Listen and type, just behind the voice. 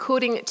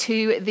According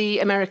to the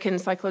American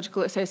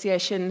Psychological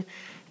Association,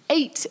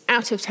 8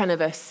 out of 10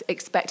 of us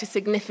expect a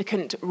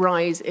significant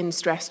rise in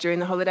stress during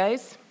the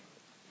holidays.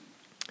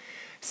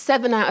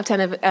 7 out of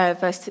 10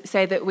 of us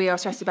say that we are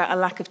stressed about a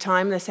lack of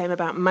time, the same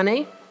about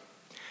money.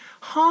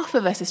 Half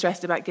of us are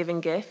stressed about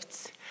giving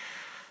gifts.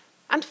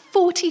 And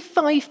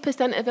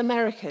 45% of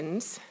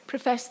Americans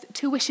profess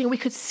to wishing we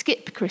could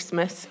skip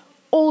Christmas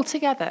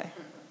altogether.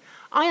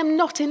 I am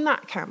not in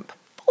that camp.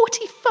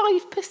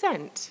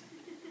 45%.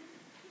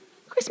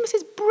 Christmas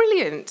is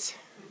brilliant.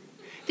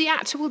 The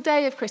actual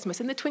day of Christmas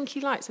and the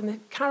twinkly lights and the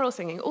carol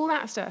singing, all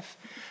that stuff.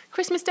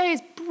 Christmas Day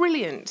is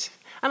brilliant.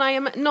 And I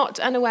am not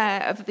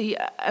unaware of the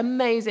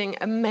amazing,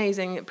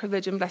 amazing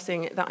privilege and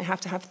blessing that I have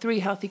to have 3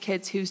 healthy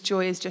kids whose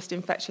joy is just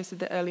infectious with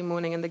the early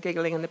morning and the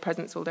giggling and the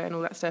presents all day and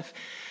all that stuff.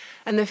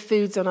 And the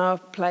foods on our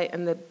plate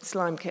and the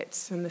slime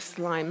kits and the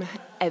slime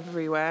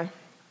everywhere.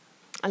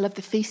 I love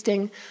the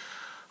feasting.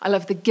 I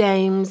love the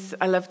games.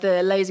 I love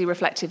the lazy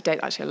reflective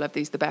days. Actually, I love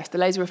these the best. The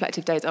lazy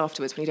reflective days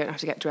afterwards when you don't have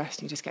to get dressed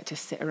and you just get to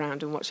sit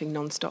around and watching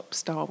non-stop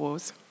Star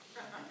Wars.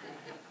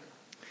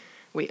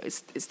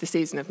 It's the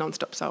season of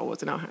non-stop Star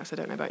Wars in our house. I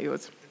don't know about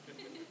yours.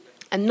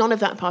 And none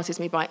of that passes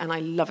me by, and I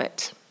love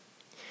it.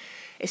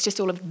 It's just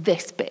all of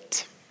this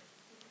bit.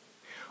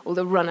 All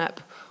the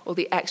run-up, all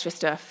the extra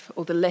stuff,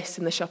 all the lists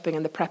and the shopping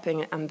and the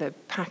prepping and the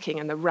packing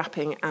and the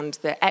wrapping and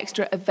the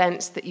extra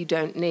events that you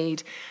don't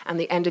need and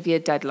the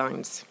end-of-year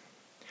deadlines.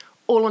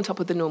 All on top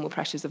of the normal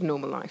pressures of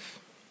normal life.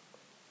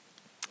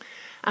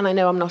 And I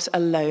know I'm not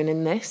alone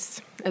in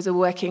this. As a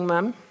working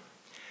mum,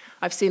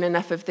 I've seen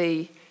enough of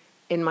the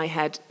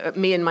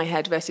me in my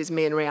head versus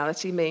me in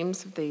reality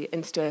memes, the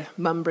Insta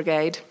mum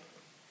brigade.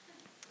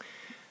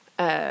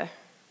 You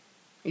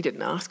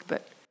didn't ask,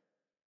 but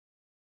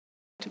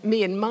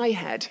me in my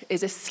head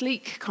is a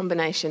sleek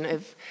combination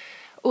of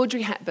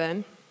Audrey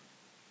Hepburn,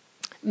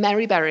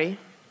 Mary Berry,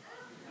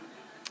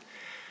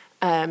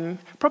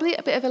 probably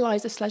a bit of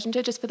Eliza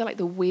Schlesinger, just for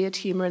the weird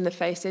humour in the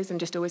faces and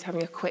just always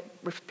having a quick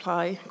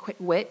reply, quick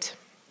wit.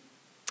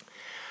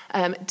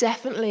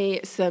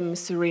 Definitely some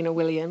Serena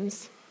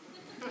Williams,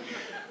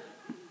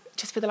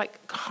 just for the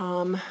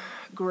calm,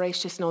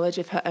 gracious knowledge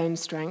of her own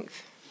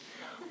strength,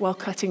 while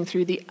cutting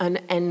through the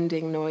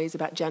unending noise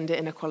about gender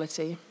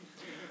inequality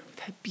with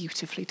her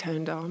beautifully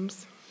toned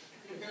arms.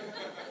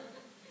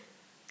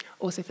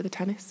 Also for the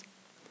tennis.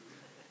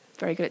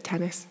 Very good at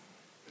tennis.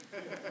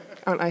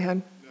 Aren't I,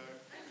 hun?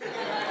 No.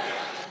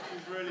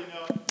 She's really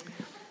not.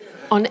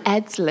 On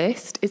Ed's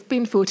list, it's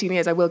been 14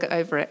 years, I will get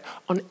over it.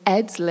 On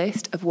Ed's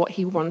list of what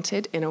he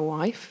wanted in a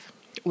wife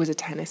was a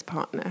tennis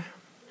partner.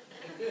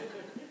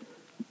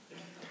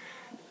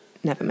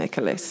 Never make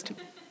a list.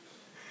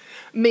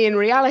 Me in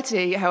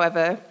reality,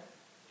 however,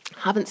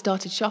 haven't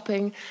started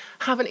shopping,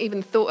 haven't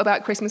even thought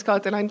about Christmas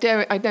cards, and I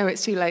know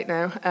it's too late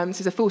now.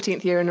 This is the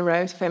 14th year in a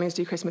row failing to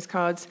do Christmas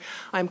cards.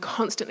 I'm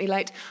constantly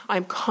late.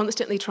 I'm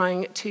constantly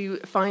trying to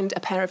find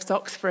a pair of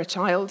socks for a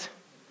child.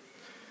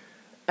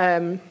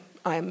 I'm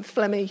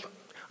phlegmy.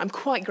 I'm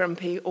quite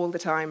grumpy all the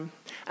time.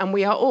 And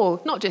we are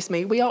all, not just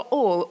me, we are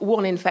all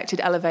one infected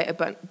elevator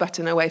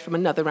button away from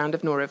another round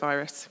of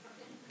norovirus.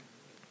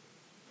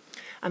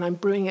 And I'm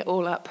brewing it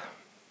all up.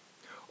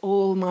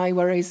 All my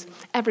worries,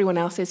 everyone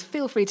else's.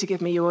 Feel free to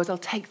give me yours. I'll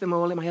take them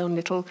all in my own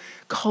little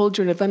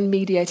cauldron of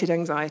unmediated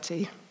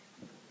anxiety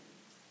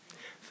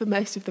for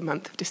most of the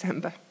month of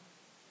December.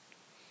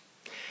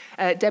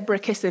 Deborah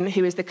Kisson,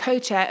 who is the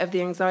co-chair of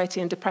the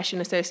Anxiety and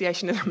Depression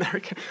Association of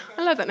America.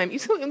 I love that name. You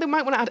thought they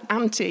might want to add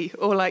anti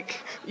or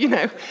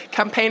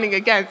campaigning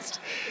against.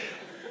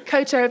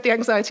 Co-chair of the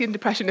Anxiety and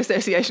Depression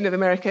Association of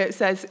America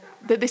says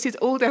that this is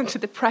all down to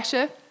the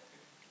pressure,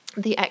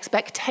 the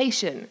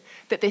expectation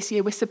that this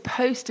year we're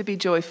supposed to be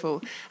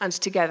joyful and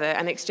together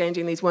and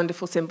exchanging these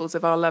wonderful symbols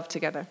of our love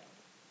together.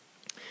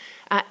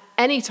 At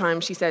any time,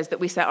 she says, that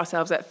we set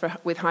ourselves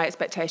up with high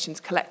expectations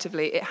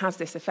collectively, it has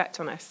this effect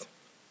on us.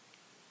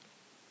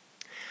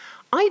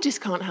 I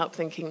just can't help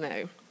thinking,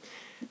 though,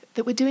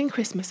 that we're doing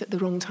Christmas at the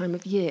wrong time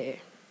of year,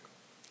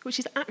 which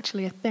is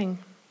actually a thing.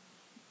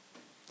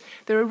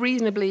 There are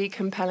reasonably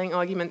compelling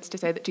arguments to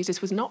say that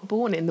Jesus was not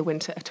born in the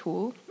winter at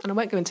all. And I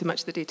won't go into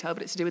much of the detail,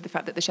 but it's to do with the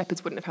fact that the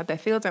shepherds wouldn't have had their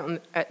fields out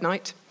at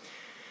night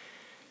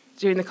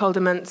during the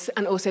colder months,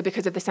 and also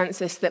because of the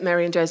census that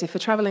Mary and Joseph were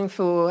travelling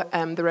for.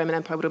 The Roman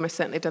Empire would almost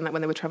certainly have done that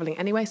when they were travelling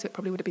anyway, so it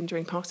probably would have been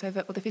during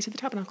Passover or the Feast of the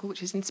Tabernacle,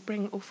 which is in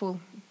spring or fall,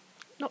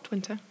 not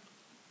winter.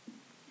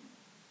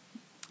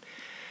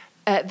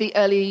 The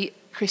early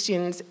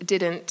Christians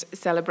didn't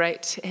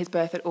celebrate his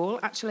birth at all,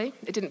 actually.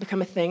 It didn't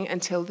become a thing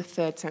until the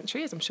 3rd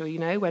century, as I'm sure you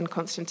know, when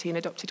Constantine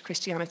adopted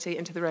Christianity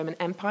into the Roman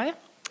Empire.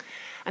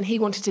 And he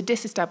wanted to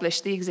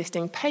disestablish the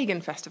existing pagan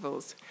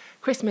festivals.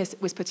 Christmas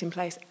was put in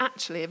place,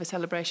 actually, of a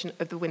celebration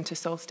of the winter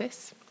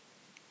solstice,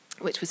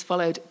 which was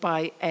followed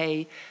by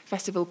a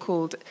festival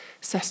called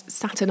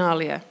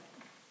Saturnalia,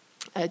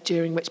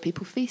 during which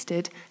people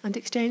feasted and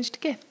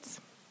exchanged gifts.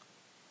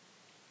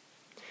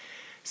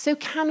 So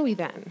can we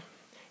then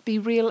be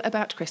real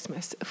about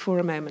Christmas for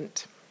a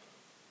moment?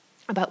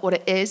 About what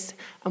it is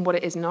and what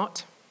it is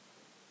not?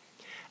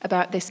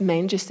 About this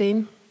manger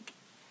scene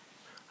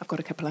I've got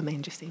a couple of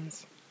manger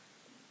scenes.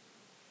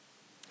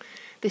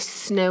 This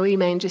snowy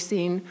manger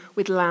scene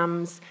with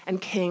lambs and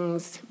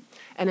kings,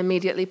 and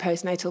immediately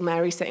postnatal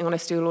Mary sitting on a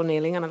stool or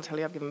kneeling. And I'll tell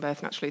you, I've given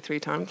birth naturally 3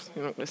 times.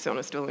 You're not going to sit on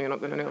a stool, you're not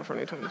going to kneel for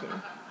any time.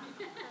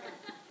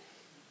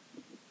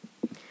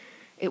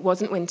 It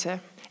wasn't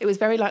winter. It was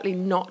very likely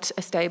not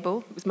a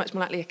stable. It was much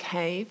more likely a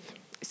cave.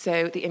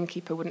 So the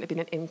innkeeper wouldn't have been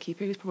an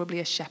innkeeper. He was probably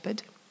a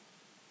shepherd.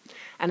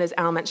 And as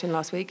Al mentioned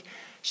last week,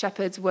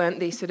 shepherds weren't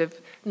these sort of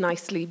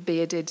nicely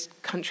bearded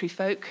country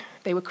folk.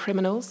 They were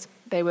criminals.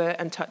 They were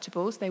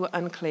untouchables. They were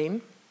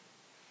unclean.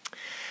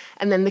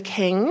 And then the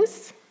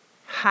kings,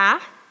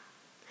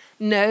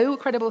 no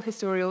credible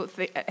historian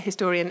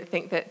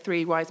think that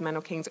 3 wise men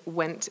or kings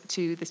went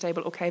to the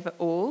stable or cave at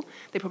all.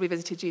 They probably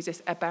visited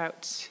Jesus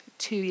about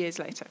 2 years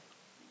later.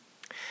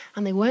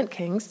 And they weren't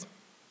kings.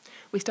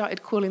 We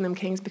started calling them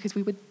kings because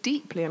we were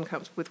deeply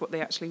uncomfortable with what they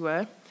actually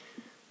were.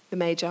 The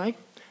Magi,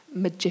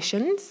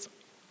 magicians,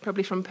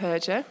 probably from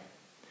Persia,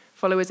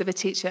 followers of a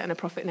teacher and a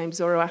prophet named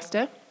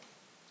Zoroaster,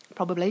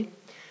 probably,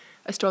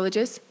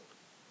 astrologers,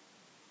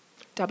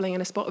 dabbling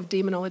in a spot of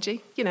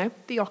demonology,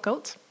 the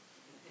occult.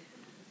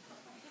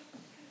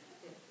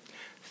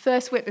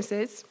 First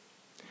witnesses,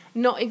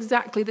 not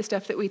exactly the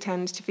stuff that we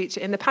tend to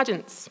feature in the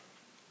pageants.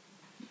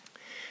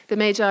 The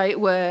Magi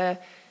were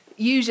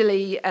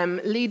usually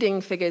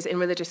leading figures in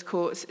religious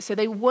courts, so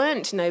they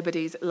weren't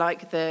nobodies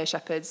like the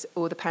shepherds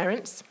or the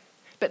parents,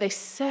 but they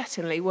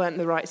certainly weren't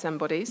the right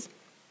somebodies.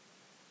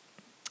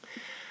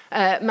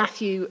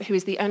 Matthew, who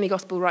is the only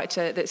gospel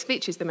writer that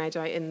features the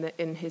Magi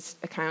in his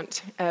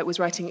account, was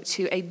writing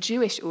to a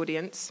Jewish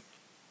audience,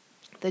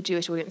 the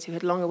Jewish audience who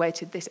had long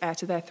awaited this heir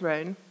to their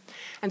throne.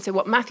 And so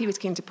what Matthew was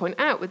keen to point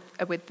out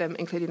with them,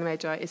 including the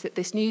Magi, is that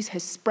this news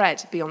has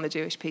spread beyond the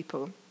Jewish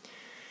people.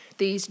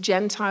 These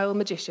Gentile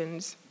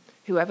magicians,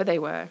 whoever they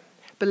were,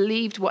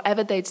 believed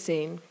whatever they'd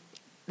seen.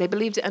 They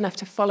believed it enough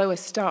to follow a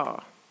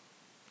star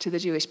to the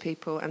Jewish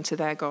people and to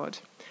their God.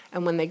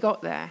 And when they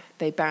got there,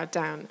 they bowed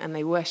down and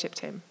they worshipped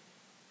him.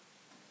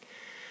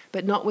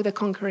 But not with a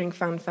conquering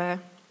fanfare.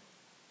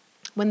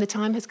 When the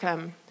time has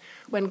come,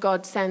 when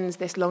God sends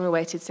this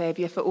long-awaited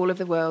Saviour for all of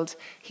the world,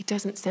 he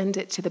doesn't send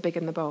it to the big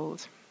and the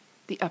bold,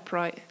 the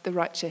upright, the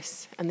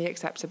righteous, and the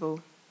acceptable.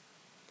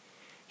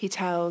 He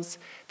tells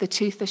the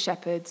toothless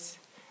shepherds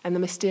and the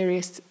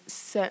mysterious,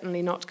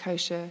 certainly not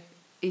kosher,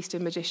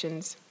 Eastern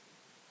magicians.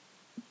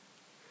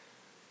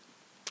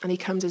 And he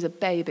comes as a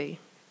baby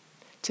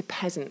to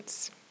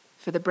peasants,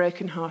 for the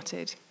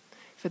broken-hearted,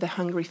 for the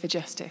hungry for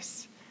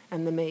justice,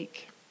 and the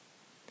meek.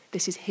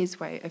 This is his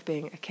way of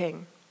being a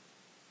king.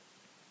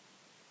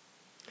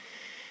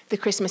 The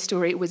Christmas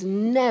story was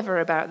never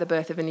about the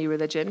birth of a new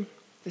religion,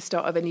 the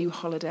start of a new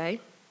holiday.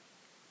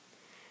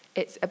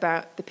 It's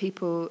about the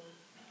people...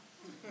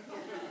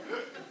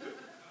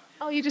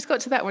 Oh, you just got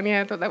to that one.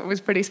 Yeah, I thought that one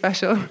was pretty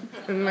special.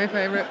 It was my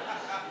favourite.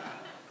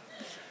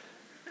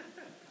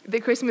 The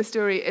Christmas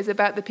story is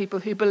about the people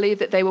who believe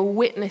that they were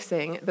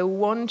witnessing the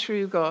one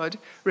true God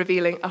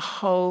revealing a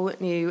whole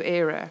new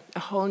era, a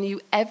whole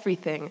new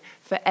everything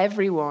for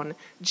everyone,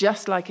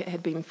 just like it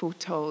had been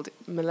foretold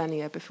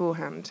millennia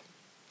beforehand.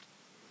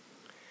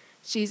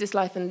 Jesus'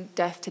 life and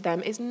death to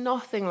them is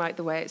nothing like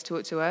the way it's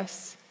taught to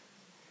us.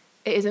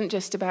 It isn't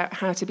just about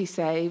how to be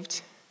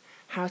saved,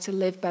 how to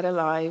live better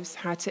lives,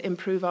 how to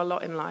improve our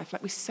lot in life,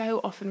 like we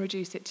so often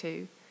reduce it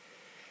to.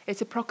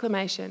 It's a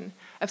proclamation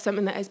of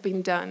something that has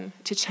been done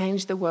to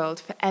change the world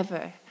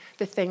forever,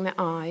 the thing that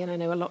I, and I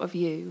know a lot of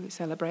you,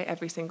 celebrate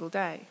every single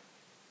day.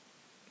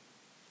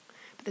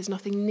 But there's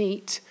nothing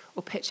neat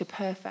or picture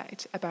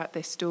perfect about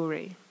this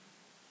story.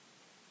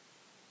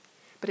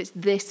 But it's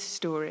this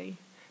story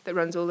that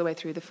runs all the way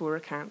through the 4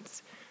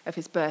 accounts of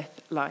his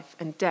birth, life,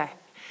 and death.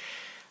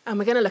 And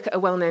we're going to look at a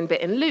well-known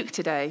bit in Luke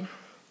today.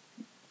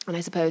 And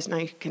I suppose now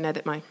you can know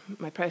that my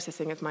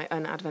processing of my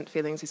un-Advent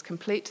feelings is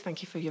complete.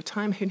 Thank you for your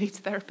time. Who needs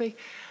therapy?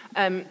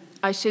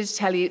 I should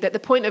tell you that the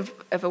point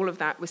of all of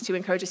that was to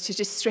encourage us to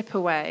just strip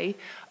away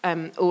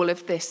all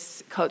of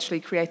this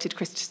culturally created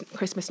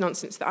Christmas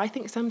nonsense that I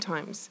think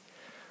sometimes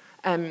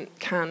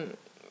can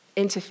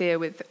interfere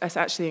with us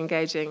actually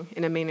engaging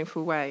in a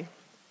meaningful way.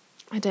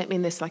 I don't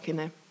mean this like in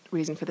a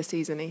reason for the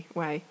season-y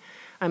way.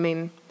 I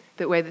mean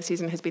the way the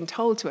season has been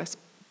told to us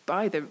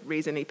by the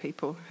reason-y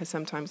people has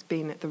sometimes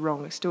been the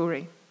wrong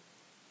story.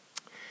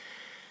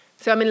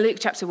 So I'm in Luke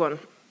chapter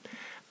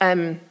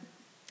 1.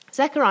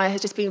 Zechariah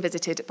has just been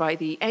visited by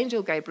the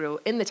angel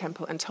Gabriel in the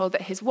temple and told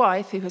that his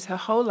wife, who has her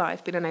whole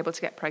life been unable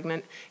to get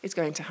pregnant, is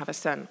going to have a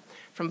son.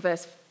 From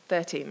verse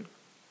 13.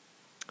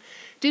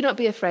 Do not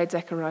be afraid,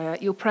 Zechariah.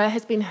 Your prayer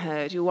has been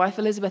heard. Your wife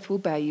Elizabeth will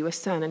bear you a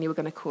son, and you are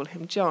going to call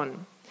him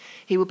John.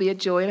 He will be a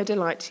joy and a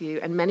delight to you,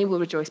 and many will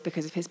rejoice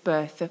because of his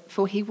birth,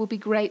 for he will be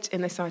great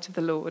in the sight of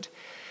the Lord.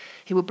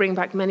 He will bring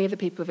back many of the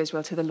people of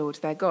Israel to the Lord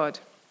their God.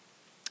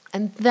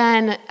 And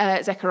then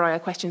Zechariah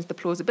questions the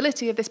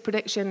plausibility of this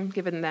prediction,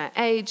 given their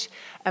age,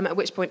 at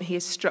which point he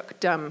is struck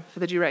dumb for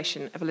the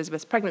duration of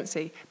Elizabeth's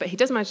pregnancy. But he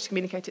does manage to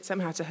communicate it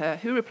somehow to her,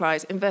 who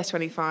replies in verse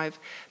 25,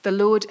 "The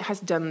Lord has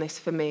done this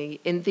for me.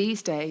 In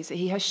these days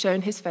he has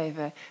shown his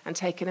favour and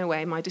taken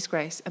away my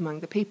disgrace among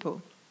the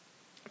people."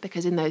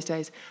 Because in those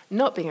days,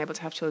 not being able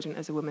to have children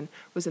as a woman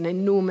was an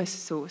enormous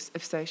source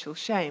of social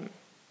shame.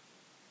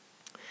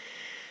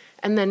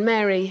 And then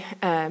Mary,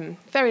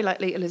 very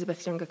likely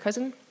Elizabeth's younger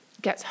cousin,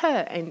 gets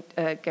her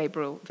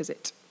Gabriel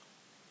visit.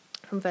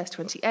 From verse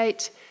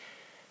 28,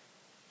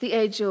 the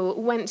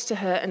angel went to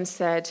her and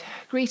said,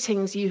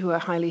 "Greetings, you who are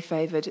highly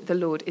favoured, the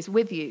Lord is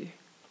with you.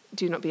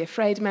 Do not be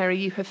afraid, Mary,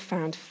 you have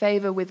found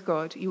favour with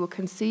God. You will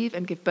conceive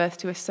and give birth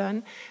to a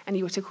son, and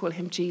you are to call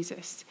him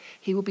Jesus.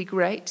 He will be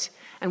great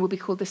and will be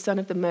called the Son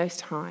of the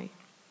Most High.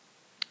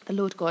 The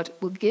Lord God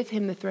will give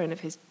him the throne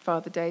of his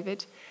father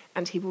David,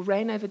 and he will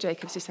reign over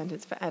Jacob's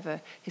descendants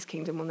forever. His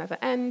kingdom will never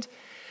end.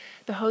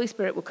 The Holy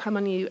Spirit will come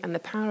on you, and the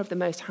power of the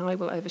Most High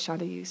will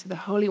overshadow you. So the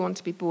Holy One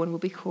to be born will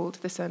be called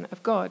the Son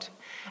of God."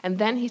 And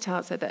then he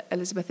tells her that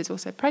Elizabeth is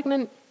also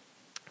pregnant.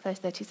 Verse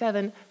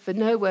 37, "For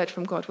no word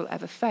from God will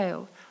ever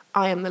fail.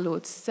 I am the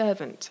Lord's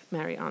servant,"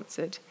 Mary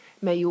answered.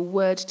 "May your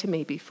word to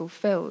me be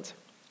fulfilled."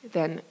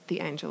 Then the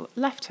angel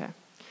left her.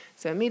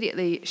 So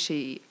immediately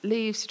she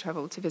leaves to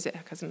travel to visit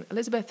her cousin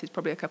Elizabeth, who's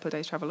probably a couple of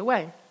days' travel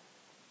away.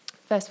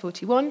 Verse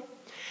 41,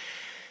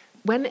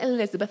 "When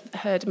Elizabeth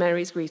heard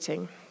Mary's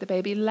greeting, the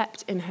baby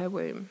leapt in her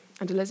womb,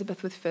 and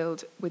Elizabeth was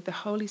filled with the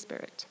Holy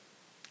Spirit.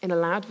 In a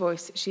loud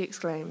voice she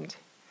exclaimed,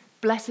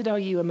 'Blessed are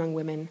you among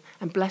women,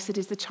 and blessed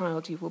is the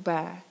child you will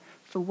bear.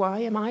 For why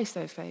am I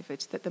so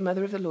favoured that the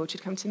mother of the Lord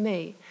should come to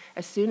me?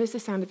 As soon as the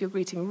sound of your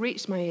greeting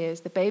reached my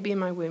ears, the baby in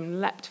my womb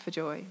leapt for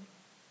joy.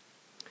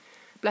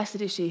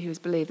 Blessed is she who has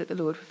believed that the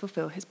Lord will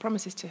fulfill his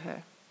promises to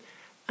her.'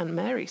 And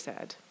Mary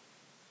said,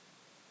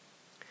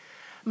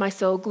 'My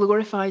soul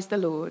glorifies the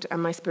Lord,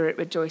 and my spirit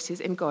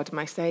rejoices in God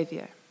my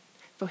Saviour.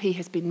 For he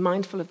has been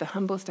mindful of the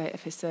humble state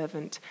of his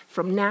servant.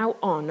 From now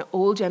on,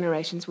 all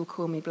generations will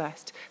call me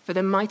blessed. For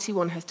the Mighty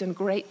One has done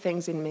great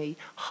things in me.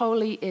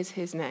 Holy is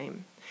his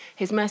name.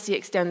 His mercy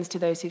extends to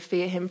those who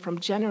fear him from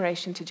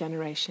generation to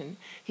generation.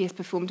 He has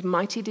performed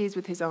mighty deeds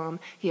with his arm.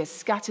 He has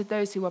scattered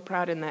those who are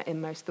proud in their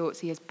inmost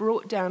thoughts. He has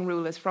brought down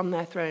rulers from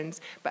their thrones,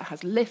 but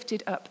has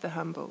lifted up the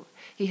humble.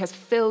 He has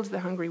filled the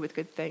hungry with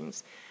good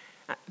things,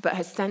 but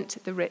has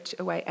sent the rich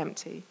away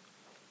empty.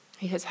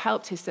 He has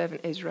helped his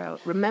servant Israel,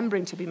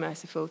 remembering to be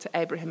merciful to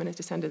Abraham and his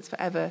descendants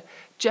forever,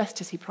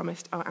 just as he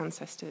promised our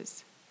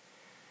ancestors.'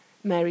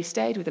 Mary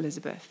stayed with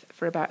Elizabeth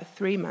for about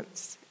 3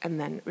 months and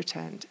then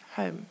returned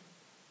home."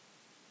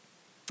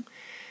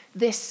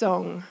 This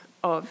song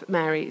of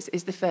Mary's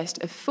is the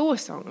first of 4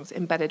 songs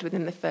embedded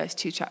within the first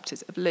 2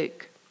 chapters of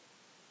Luke.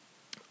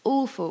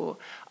 All 4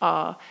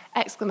 are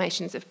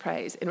exclamations of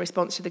praise in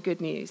response to the good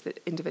news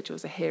that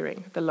individuals are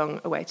hearing, the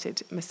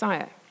long-awaited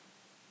Messiah.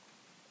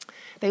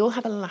 They all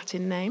have a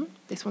Latin name.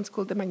 This one's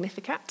called the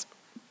Magnificat.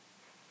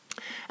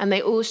 And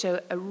they all show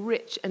a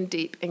rich and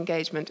deep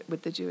engagement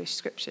with the Jewish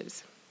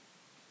scriptures.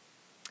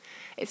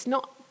 It's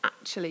not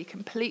actually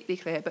completely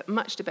clear, but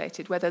much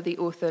debated, whether the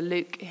author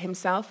Luke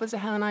himself was a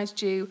Hellenized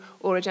Jew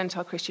or a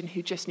Gentile Christian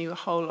who just knew a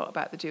whole lot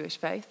about the Jewish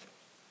faith.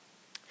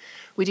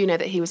 We do know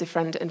that he was a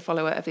friend and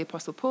follower of the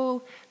Apostle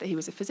Paul, that he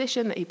was a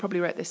physician, that he probably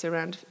wrote this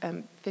around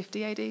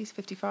 50 AD,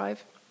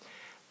 55,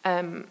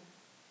 and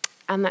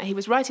that he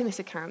was writing this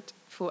account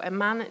for a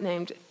man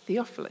named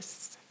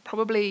Theophilus, who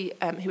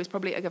was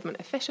probably a government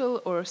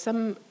official or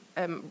some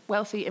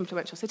wealthy,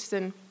 influential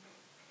citizen.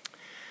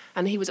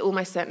 And he was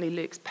almost certainly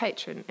Luke's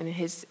patron in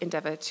his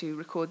endeavour to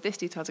record this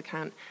detailed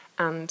account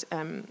and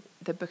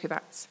the book of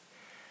Acts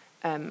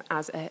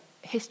as a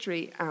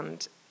history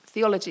and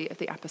theology of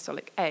the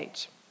apostolic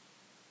age.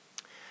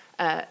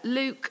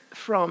 Luke,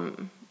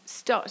 from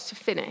start to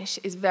finish,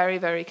 is very,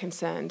 very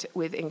concerned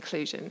with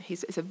inclusion.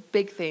 It's a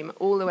big theme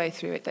all the way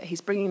through it, that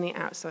he's bringing the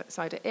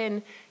outsider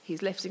in,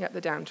 he's lifting up the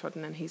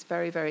downtrodden, and he's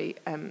very, very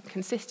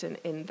consistent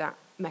in that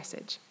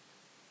message.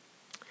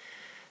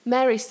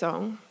 Mary's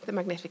song, the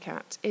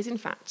Magnificat, is in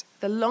fact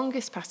the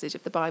longest passage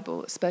of the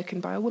Bible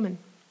spoken by a woman.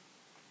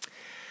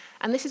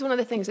 And this is one of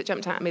the things that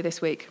jumped out at me this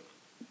week.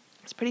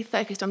 It's pretty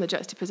focused on the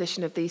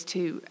juxtaposition of these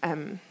 2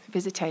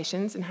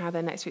 visitations and how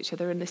they're next to each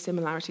other and the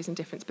similarities and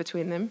difference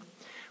between them,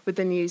 with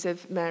the news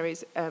of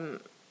Mary's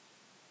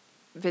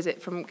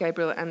visit from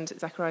Gabriel and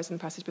Zacharias in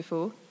the passage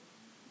before.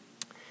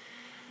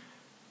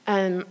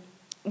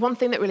 One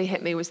thing that really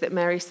hit me was that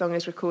Mary's song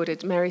is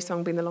recorded, Mary's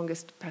song being the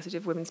longest passage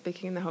of women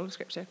speaking in the whole of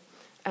Scripture,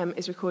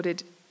 is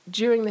recorded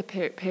during the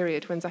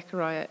period when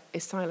Zechariah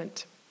is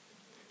silent.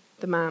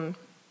 The man,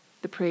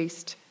 the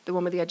priest, the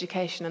one with the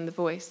education and the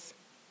voice,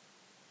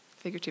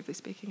 figuratively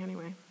speaking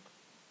anyway.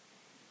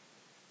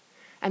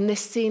 And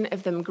this scene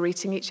of them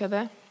greeting each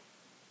other,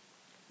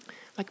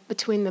 like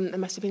between them there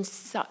must have been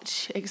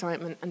such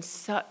excitement and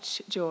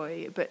such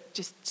joy, but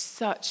just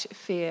such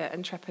fear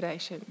and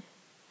trepidation.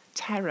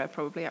 Terror,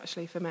 probably,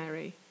 actually, for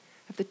Mary,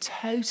 of the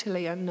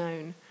totally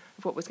unknown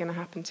of what was going to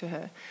happen to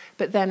her.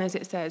 But then, as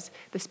it says,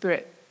 the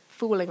Spirit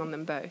falling on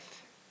them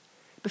both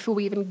before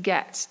we even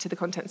get to the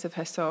contents of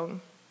her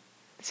song.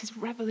 This is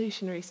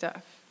revolutionary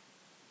stuff.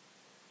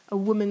 A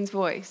woman's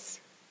voice.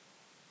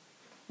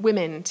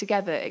 Women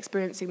together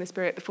experiencing the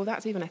Spirit before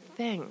that's even a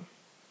thing.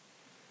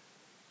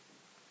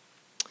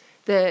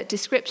 The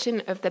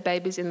description of the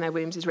babies in their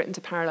wombs is written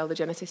to parallel the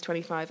Genesis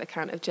 25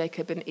 account of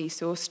Jacob and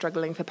Esau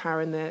struggling for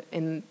power in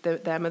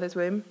their mother's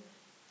womb.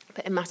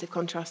 But in massive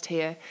contrast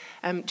here,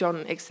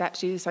 John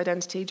accepts Jesus'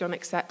 identity. John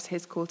accepts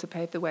his call to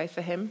pave the way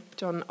for him.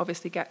 John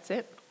obviously gets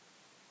it.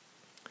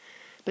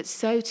 But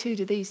so too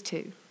do these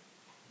two.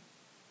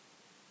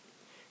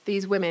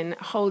 These women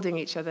holding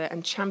each other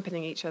and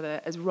championing each other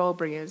as role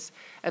bringers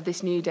of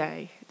this new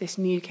day, this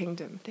new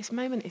kingdom. This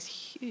moment is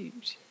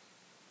huge.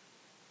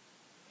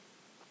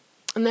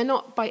 And they're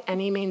not by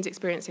any means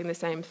experiencing the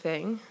same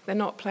thing. They're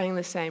not playing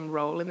the same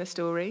role in the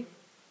story.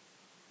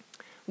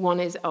 One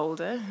is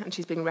older, and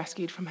she's being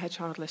rescued from her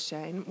childless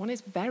shame. One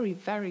is very,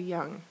 very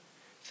young,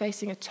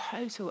 facing a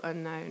total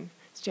unknown.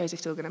 Is Joseph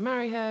still going to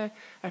marry her?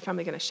 Are her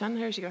family going to shun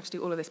her? Is she going to have to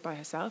do all of this by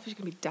herself? Is she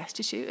going to be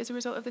destitute as a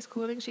result of this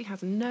calling? She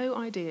has no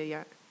idea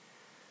yet.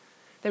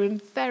 They're in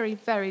very,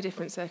 very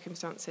different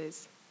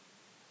circumstances.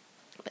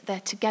 But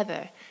they're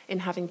together in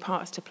having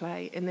parts to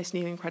play in this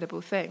new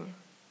incredible thing,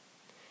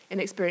 in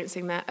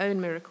experiencing their own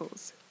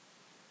miracles.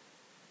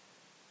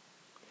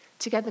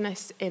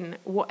 Togetherness in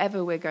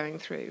whatever we're going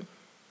through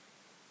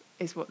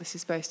is what this is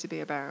supposed to be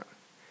about.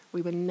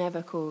 We were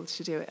never called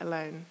to do it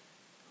alone.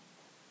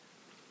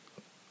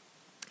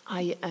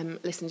 I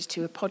listened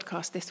to a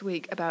podcast this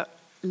week about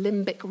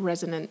limbic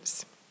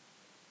resonance,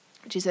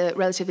 which is a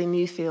relatively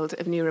new field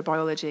of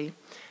neurobiology,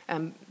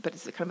 but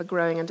it's a kind of a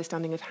growing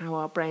understanding of how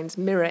our brains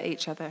mirror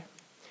each other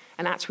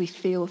and actually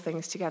feel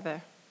things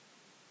together,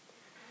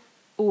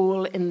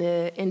 all in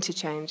the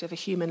interchange of a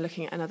human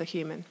looking at another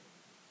human.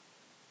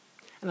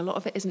 And a lot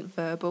of it isn't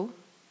verbal.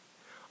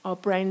 Our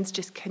brains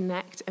just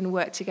connect and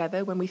work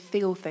together when we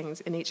feel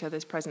things in each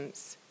other's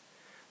presence,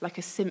 like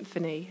a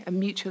symphony, a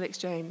mutual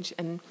exchange,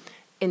 and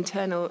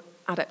internal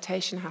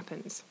adaptation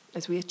happens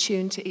as we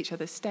attune to each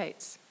other's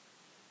states.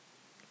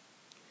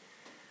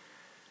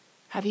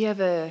 Have you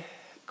ever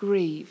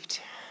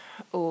grieved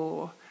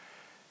or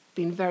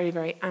been very,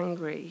 very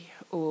angry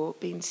or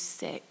been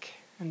sick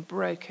and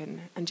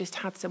broken and just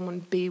had someone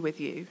be with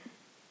you,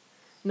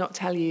 not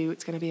tell you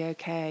it's going to be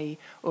okay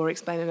or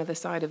explain another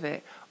side of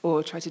it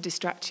or try to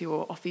distract you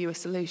or offer you a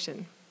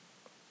solution?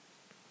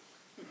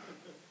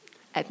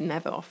 Ed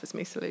never offers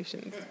me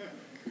solutions.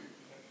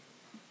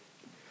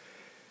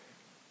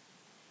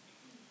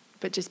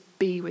 But just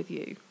be with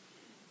you,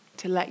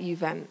 to let you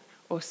vent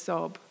or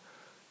sob,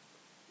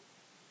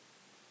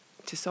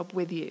 to sob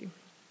with you.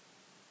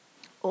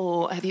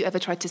 Or have you ever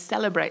tried to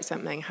celebrate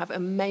something, have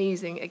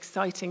amazing,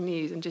 exciting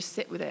news, and just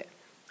sit with it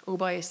all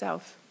by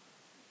yourself?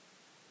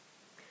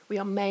 We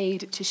are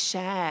made to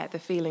share the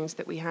feelings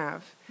that we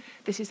have.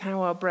 This is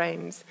how our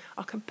brains,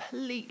 our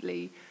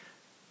completely,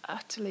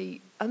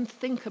 utterly,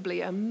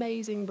 unthinkably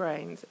amazing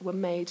brains, were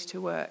made to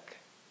work.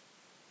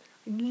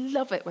 I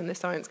love it when the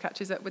science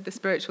catches up with the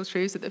spiritual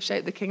truths that have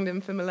shaped the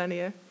kingdom for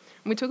millennia.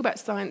 And we talk about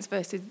science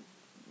versus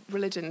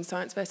religion,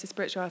 science versus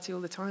spirituality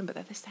all the time, but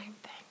they're the same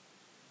thing.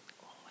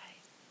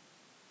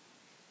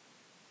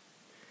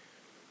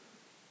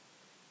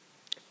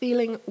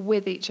 Feeling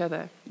with each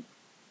other.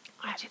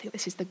 I actually think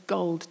this is the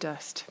gold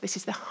dust. This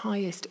is the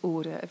highest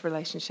order of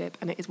relationship,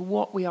 and it is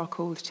what we are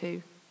called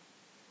to.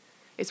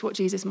 It's what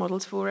Jesus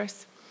models for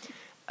us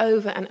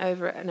over and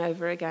over and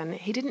over again.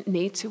 He didn't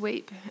need to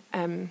weep,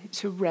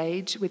 to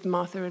rage with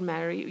Martha and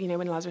Mary,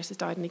 when Lazarus has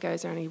died and he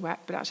goes there and he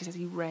wept, but actually says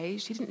he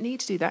raged. He didn't need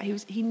to do that.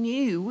 He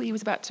knew he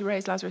was about to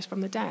raise Lazarus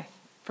from the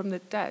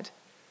dead.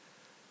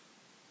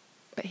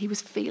 But he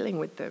was feeling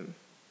with them.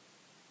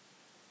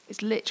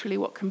 It's literally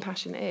what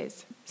compassion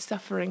is,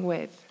 suffering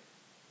with.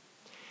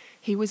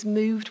 He was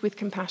moved with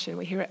compassion.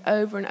 We hear it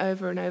over and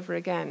over and over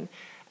again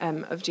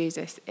of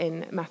Jesus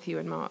in Matthew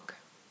and Mark.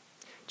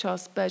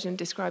 Charles Spurgeon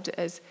described it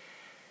as,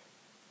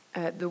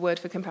 the word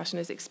for compassion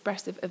is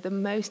expressive of the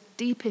most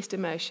deepest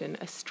emotion,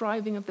 a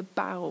striving of the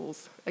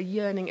bowels, a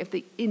yearning of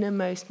the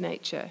innermost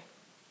nature.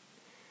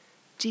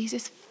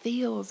 Jesus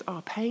feels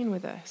our pain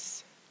with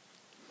us.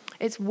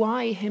 It's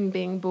why him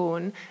being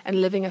born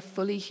and living a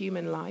fully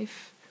human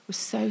life was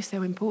so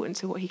important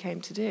to what he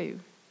came to do.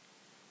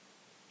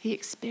 He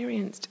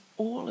experienced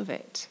all of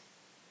it,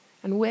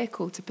 and we're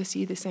called to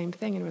pursue the same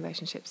thing in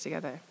relationships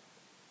together.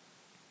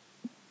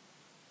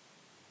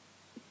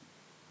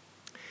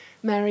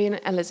 Mary and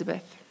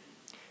Elizabeth,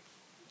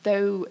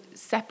 though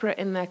separate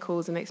in their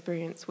calls and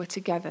experience, were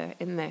together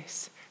in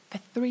this for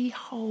 3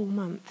 whole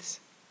months.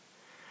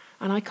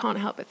 And I can't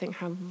help but think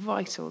how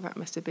vital that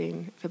must have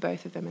been for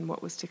both of them in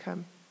what was to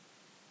come.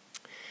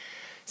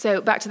 So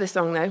back to the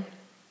song, though.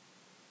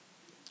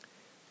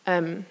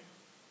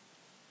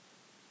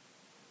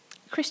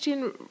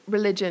 Christian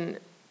religion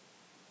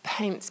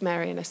paints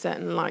Mary in a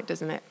certain light,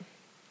 doesn't it?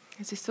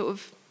 It's this sort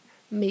of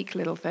meek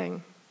little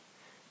thing.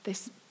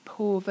 This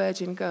poor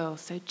virgin girl,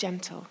 so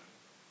gentle,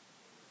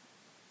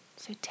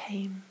 so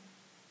tame,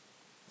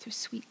 so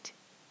sweet.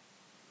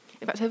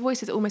 In fact, her voice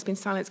has almost been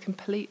silenced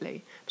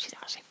completely. But she's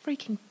actually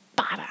freaking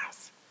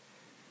badass.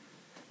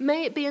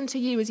 May it be unto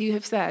you as you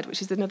have said,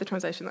 which is another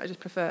translation that I just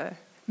prefer.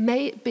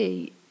 May it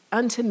be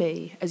unto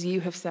me as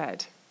you have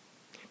said.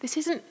 This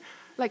isn't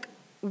like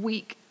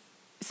weak,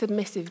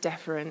 submissive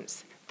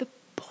deference. The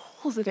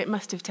balls that it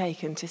must have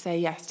taken to say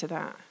yes to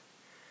that.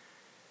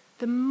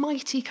 The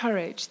mighty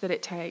courage that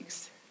it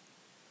takes.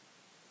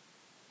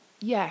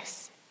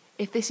 Yes,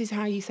 if this is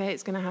how you say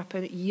it's going to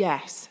happen,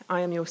 yes,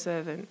 I am your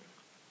servant.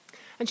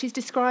 And she's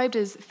described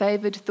as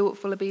favoured,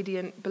 thoughtful,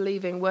 obedient,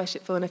 believing,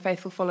 worshipful, and a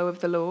faithful follower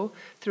of the law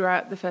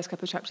throughout the first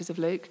couple of chapters of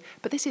Luke.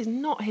 But this is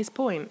not his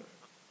point.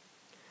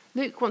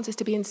 Luke wants us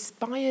to be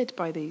inspired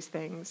by these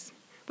things.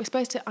 We're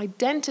supposed to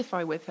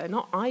identify with her,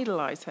 not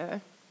idolise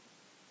her.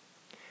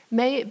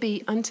 May it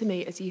be unto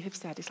me as you have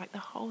said. It's like the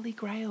Holy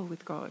Grail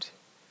with God.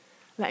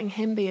 Letting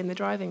him be in the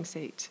driving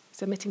seat,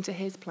 submitting to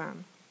his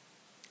plan.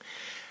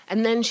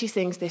 And then she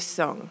sings this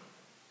song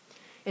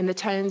in the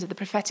tones of the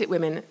prophetic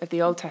women of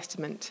the Old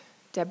Testament,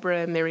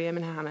 Deborah, Miriam,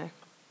 and Hannah,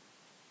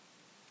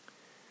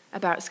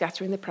 about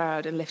scattering the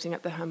proud and lifting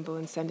up the humble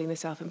and sending the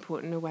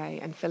self-important away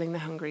and filling the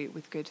hungry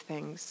with good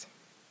things.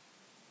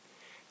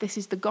 This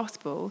is the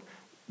gospel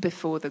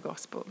before the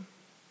gospel,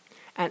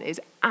 and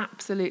is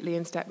absolutely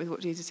in step with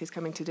what Jesus is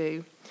coming to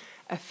do.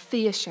 A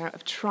fierce shout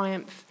of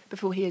triumph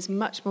before he is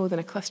much more than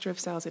a cluster of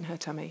cells in her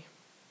tummy.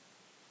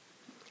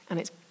 And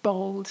it's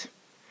bold,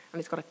 and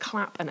it's got a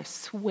clap and a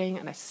swing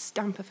and a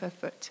stamp of her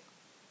foot.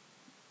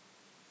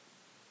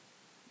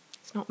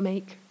 It's not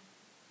meek.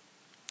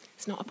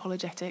 It's not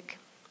apologetic.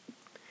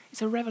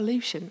 It's a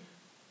revolution.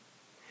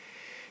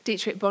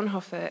 Dietrich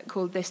Bonhoeffer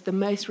called this the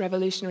most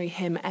revolutionary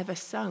hymn ever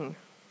sung.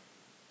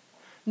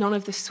 None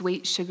of the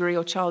sweet, sugary,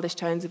 or childish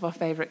tones of our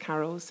favourite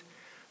carols,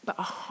 but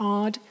a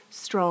hard,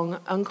 strong,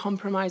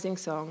 uncompromising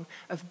song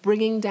of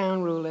bringing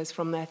down rulers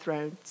from their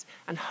thrones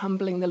and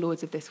humbling the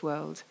lords of this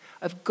world,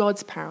 of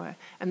God's power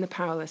and the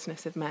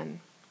powerlessness of men.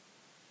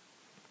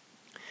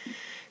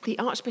 The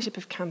Archbishop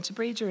of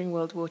Canterbury during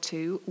World War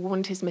II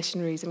warned his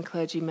missionaries and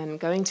clergymen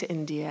going to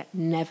India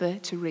never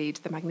to read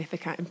the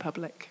Magnificat in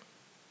public,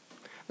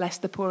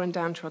 lest the poor and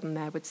downtrodden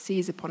there would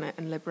seize upon it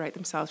and liberate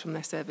themselves from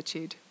their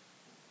servitude.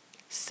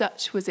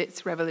 Such was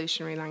its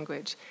revolutionary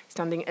language,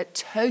 standing at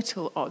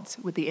total odds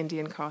with the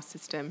Indian caste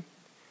system,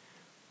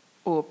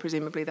 or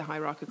presumably the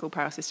hierarchical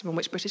power system on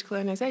which British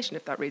colonisation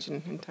of that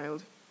region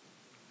entailed.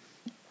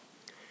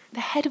 The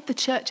head of the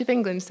Church of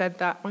England said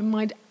that. My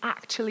mind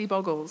actually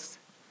boggles.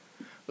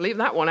 Leave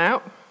that one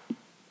out.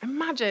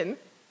 Imagine.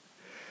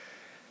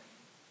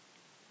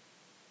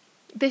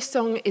 This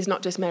song is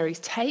not just Mary's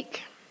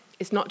take.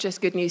 It's not just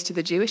good news to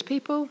the Jewish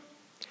people.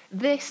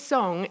 This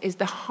song is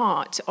the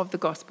heart of the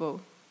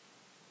gospel.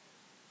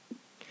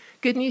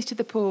 Good news to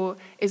the poor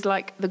is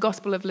like the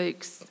Gospel of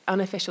Luke's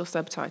unofficial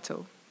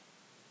subtitle.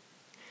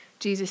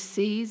 Jesus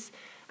sees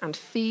and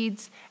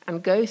feeds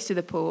and goes to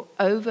the poor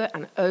over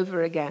and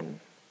over again.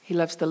 He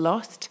loves the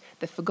lost,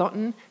 the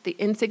forgotten, the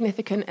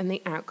insignificant and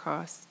the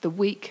outcast, the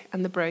weak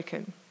and the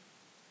broken.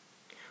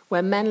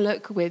 Where men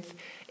look with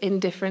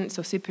indifference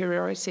or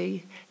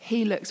superiority,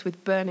 he looks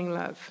with burning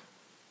love.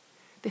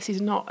 This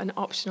is not an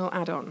optional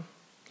add-on.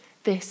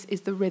 This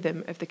is the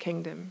rhythm of the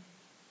kingdom.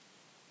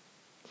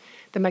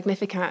 The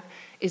Magnificat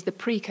is the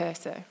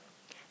precursor,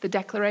 the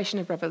declaration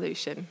of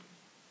revolution.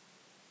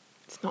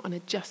 It's not an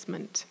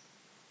adjustment,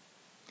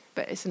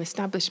 but it's an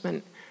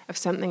establishment of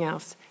something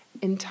else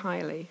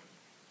entirely.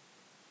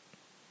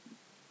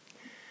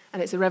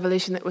 And it's a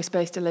revolution that we're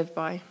supposed to live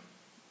by.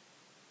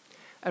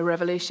 A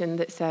revolution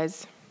that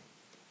says,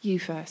 you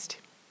first.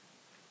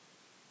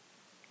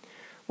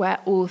 Where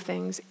all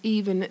things,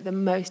 even the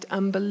most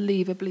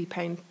unbelievably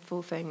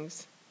painful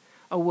things,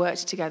 are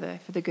worked together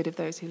for the good of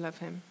those who love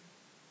him.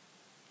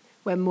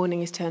 Where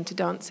mourning is turned to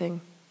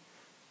dancing,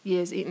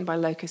 years eaten by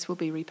locusts will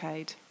be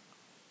repaid.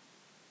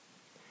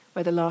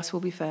 Where the last will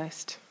be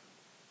first.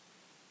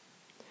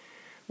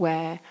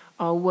 Where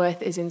our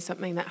worth is in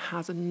something that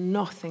has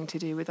nothing to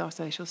do with our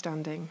social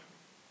standing.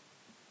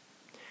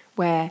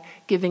 Where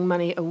giving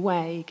money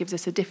away gives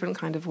us a different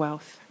kind of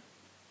wealth.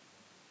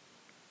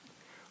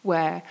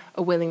 Where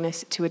a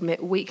willingness to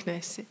admit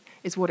weakness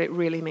is what it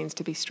really means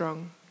to be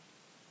strong.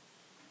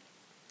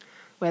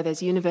 Where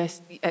there's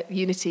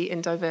unity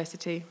in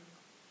diversity.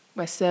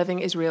 Where serving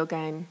is real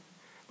gain.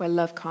 Where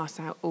love casts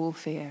out all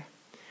fear.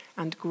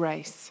 And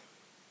grace.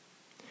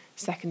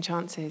 Second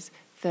chances,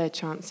 third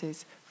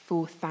chances,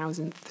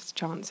 4,000th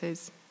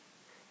chances.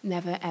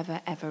 Never,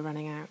 ever, ever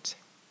running out.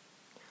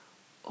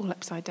 All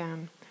upside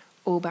down,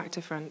 all back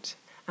to front,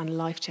 and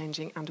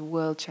life-changing and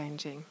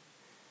world-changing.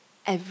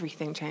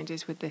 Everything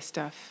changes with this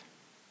stuff.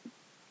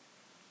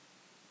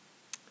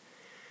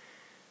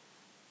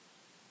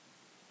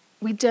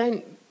 We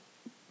don't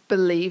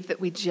believe that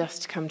we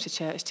just come to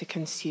church to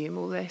consume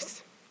all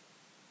this.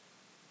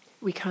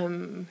 We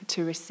come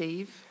to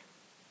receive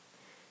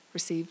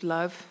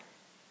love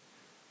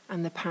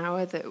and the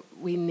power that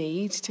we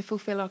need to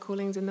fulfill our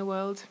callings in the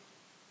world,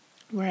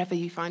 wherever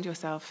you find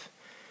yourself.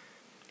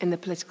 in the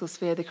political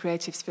sphere, the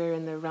creative sphere,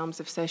 in the realms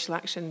of social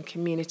action,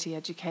 community,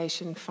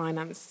 education,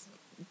 finance,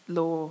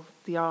 law,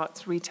 the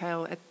arts,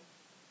 retail,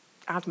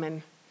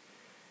 admin.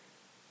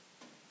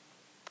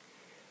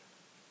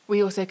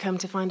 We also come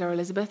to find our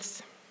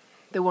Elizabeths,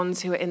 the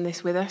ones who are in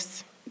this with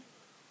us,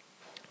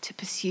 to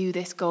pursue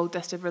this gold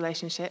dust of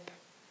relationship,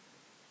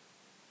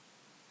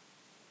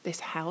 this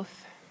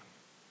health,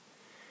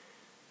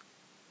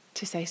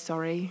 to say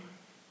sorry,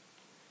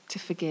 to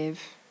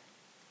forgive,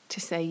 to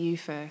say you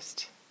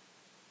first,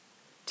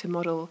 to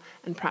model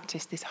and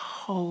practice this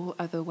whole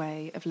other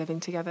way of living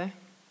together.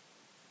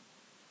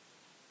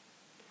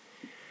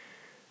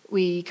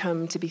 We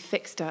come to be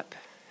fixed up,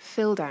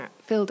 filled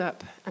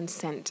up and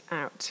sent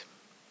out.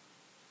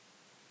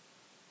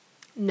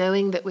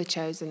 Knowing that we're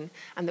chosen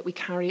and that we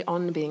carry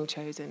on being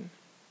chosen.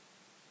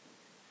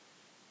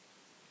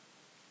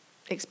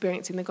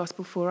 Experiencing the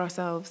gospel for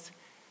ourselves,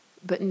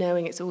 but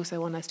knowing it's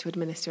also on us to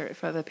administer it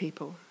for other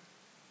people.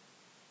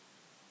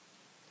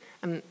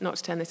 And not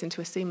to turn this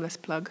into a seamless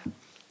plug,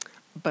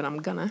 but I'm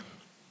gonna.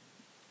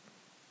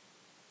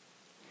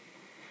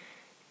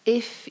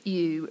 If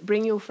you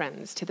bring your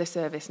friends to the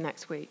service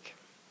next week,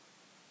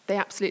 they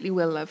absolutely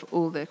will love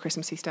all the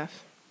Christmassy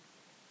stuff.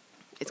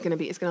 It's going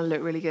to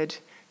look really good.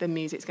 The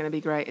music's going to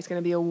be great. It's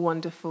going to be a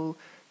wonderful,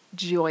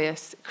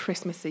 joyous,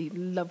 Christmassy,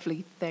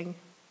 lovely thing.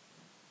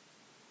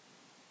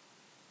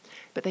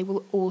 But they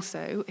will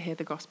also hear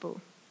the gospel.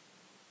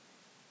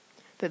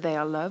 That they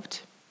are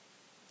loved,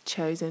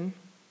 chosen,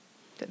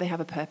 that they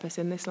have a purpose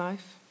in this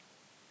life,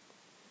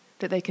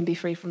 that they can be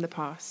free from the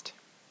past,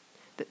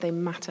 that they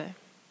matter,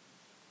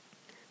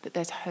 that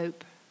there's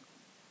hope,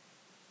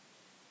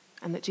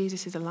 and that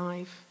Jesus is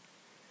alive,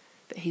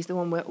 that he's the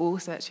one we're all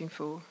searching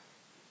for.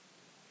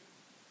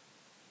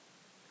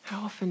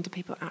 How often do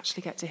people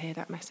actually get to hear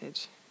that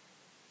message?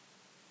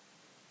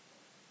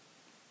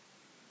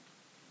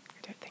 I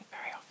don't think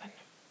very often.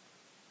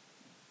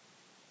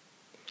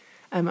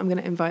 I'm going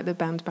to invite the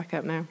band back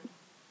up now.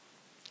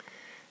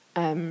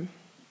 Do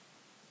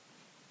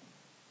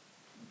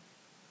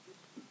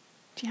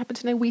you happen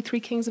to know We Three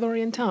Kings of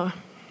Orient are?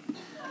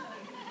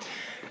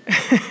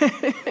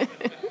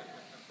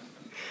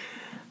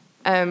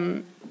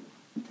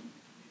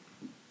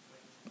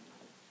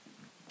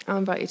 I'll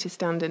invite you to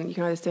stand and you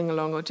can either sing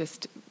along or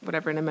just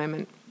whatever in a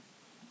moment.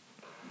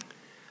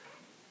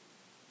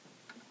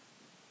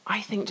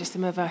 I think just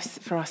some of us,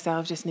 for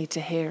ourselves, just need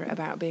to hear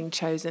about being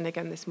chosen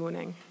again this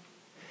morning.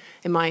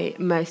 In my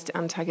most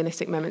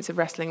antagonistic moments of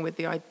wrestling with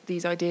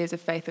these ideas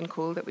of faith and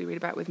call that we read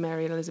about with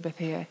Mary and Elizabeth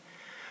here,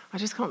 I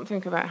just can't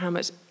think about how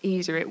much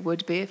easier it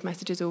would be if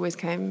messages always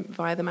came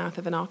via the mouth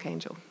of an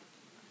archangel.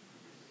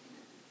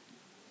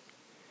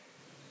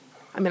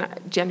 I mean,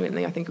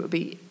 genuinely, I think it would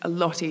be a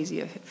lot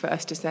easier for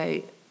us to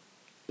say,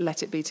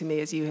 let it be to me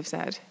as you have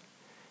said,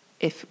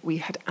 if we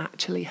had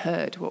actually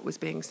heard what was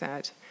being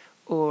said,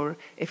 or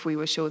if we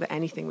were sure that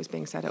anything was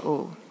being said at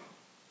all.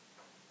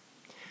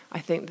 I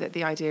think that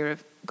the idea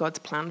of God's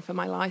plan for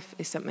my life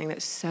is something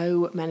that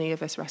so many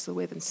of us wrestle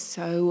with and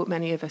so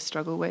many of us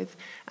struggle with,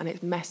 and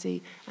it's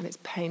messy and it's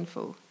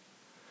painful.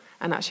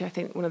 And actually, I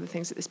think one of the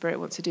things that the Spirit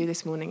wants to do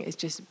this morning is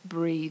just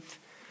breathe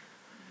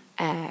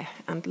air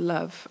and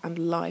love and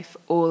life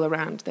all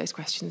around those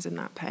questions and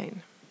that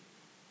pain.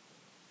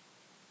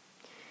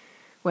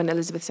 When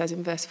Elizabeth says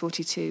in verse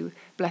 42,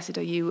 "Blessed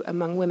are you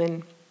among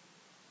women,"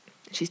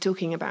 she's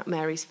talking about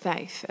Mary's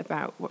faith,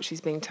 about what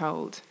she's being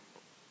told.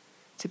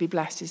 To be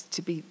blessed is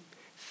to be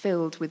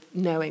filled with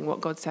knowing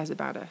what God says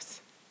about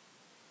us.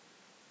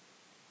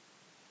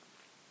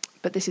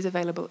 But this is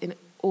available in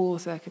all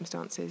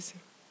circumstances,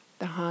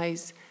 the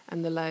highs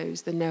and the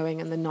lows, the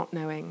knowing and the not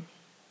knowing,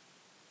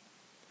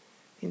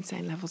 the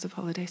insane levels of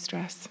holiday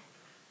stress,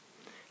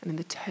 and in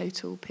the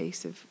total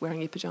peace of wearing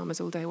your pajamas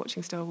all day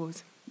watching Star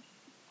Wars.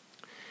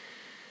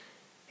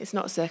 It's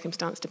not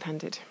circumstance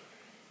dependent.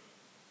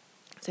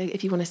 So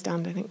if you want to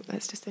stand, I think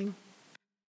let's just sing.